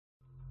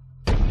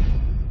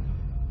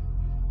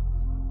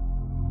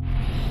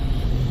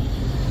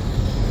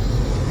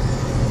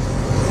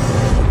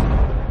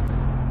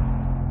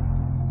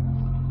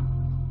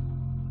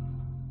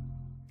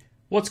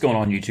What's going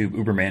on YouTube?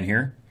 Uberman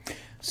here.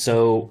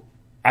 So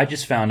I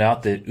just found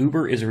out that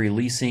Uber is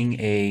releasing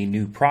a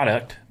new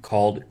product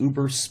called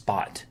Uber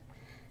Spot.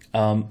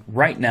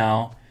 Right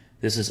now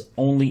this is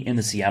only in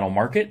the Seattle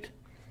market,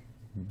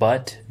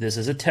 but this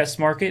is a test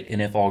market,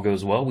 and if all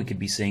goes well we could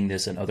be seeing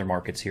this in other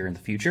markets here in the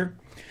future.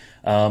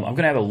 I'm going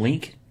to have a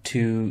link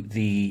to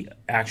the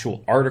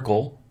actual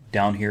article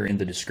down here in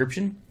the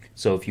description,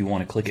 so if you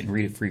want to click it and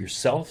read it for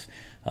yourself,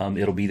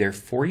 it'll be there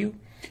for you.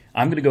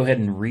 I'm going to go ahead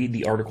and read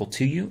the article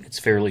to you. It's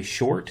fairly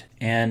short,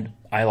 and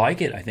I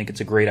like it. I think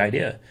it's a great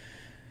idea.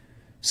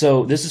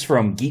 So this is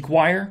from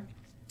GeekWire,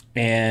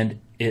 and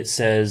it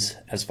says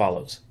as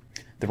follows.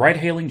 The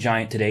ride-hailing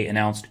giant today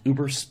announced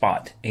Uber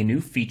Spot, a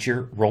new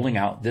feature rolling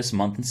out this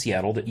month in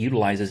Seattle that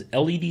utilizes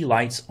LED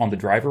lights on the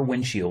driver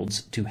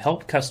windshields to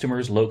help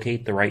customers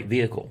locate the right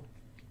vehicle.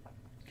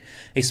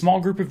 A small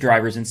group of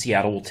drivers in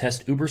Seattle will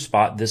test Uber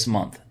Spot this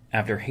month.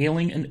 After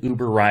hailing an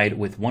Uber ride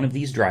with one of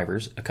these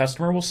drivers, a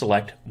customer will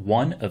select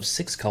one of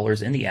 6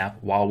 colors in the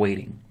app while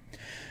waiting.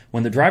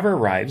 When the driver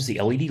arrives, the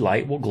LED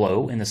light will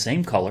glow in the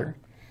same color.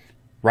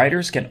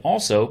 Riders can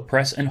also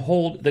press and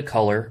hold the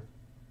color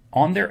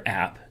on their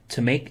app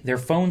to make their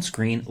phone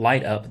screen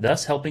light up,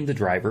 thus helping the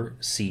driver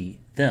see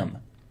them.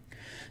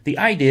 The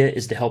idea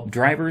is to help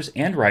drivers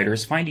and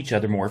riders find each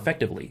other more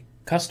effectively.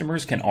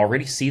 Customers can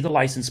already see the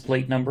license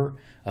plate number,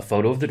 a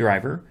photo of the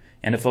driver,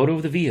 and a photo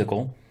of the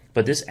vehicle,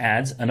 but this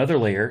adds another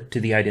layer to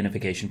the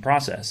identification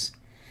process.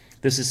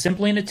 This is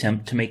simply an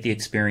attempt to make the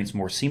experience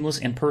more seamless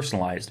and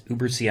personalized,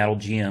 Uber Seattle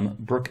GM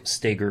Brooke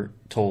Stager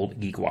told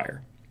GeekWire.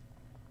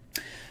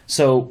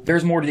 So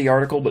there's more to the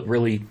article, but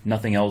really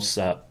nothing else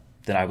that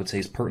I would say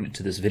is pertinent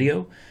to this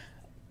video.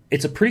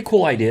 It's a pretty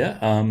cool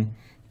idea.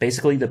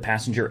 Basically, the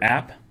passenger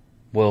app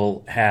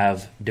will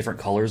have different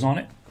colors on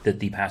it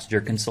that the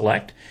passenger can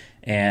select,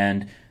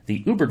 and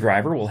the Uber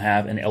driver will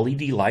have an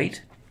LED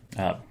light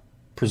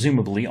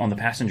presumably on the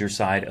passenger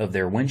side of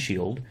their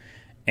windshield,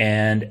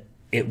 and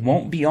it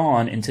won't be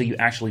on until you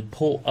actually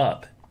pull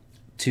up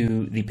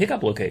to the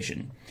pickup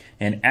location.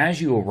 And as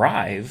you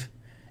arrive,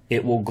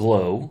 it will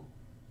glow,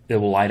 it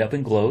will light up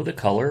and glow the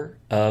color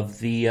of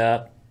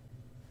the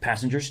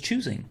passenger's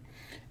choosing.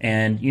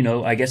 And, you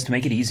know, I guess to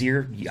make it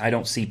easier, I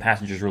don't see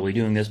passengers really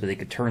doing this, but they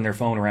could turn their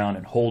phone around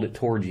and hold it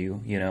toward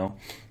you, you know,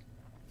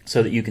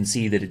 so that you can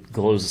see that it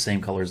glows the same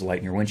color as the light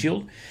in your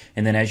windshield.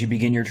 And then as you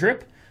begin your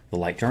trip, the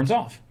light turns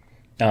off.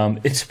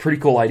 It's a pretty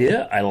cool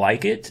idea. I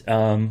like it.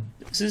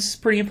 This is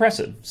pretty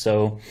impressive.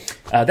 So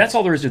that's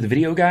all there is to the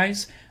video,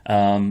 guys.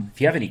 If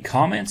you have any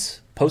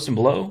comments, post them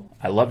below.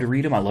 I love to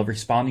read them. I love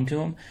responding to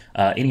them.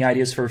 Any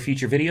ideas for a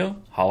future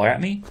video, holler at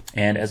me.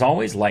 And as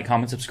always, like,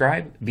 comment,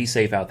 subscribe. Be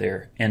safe out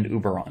there, and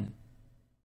Uber on.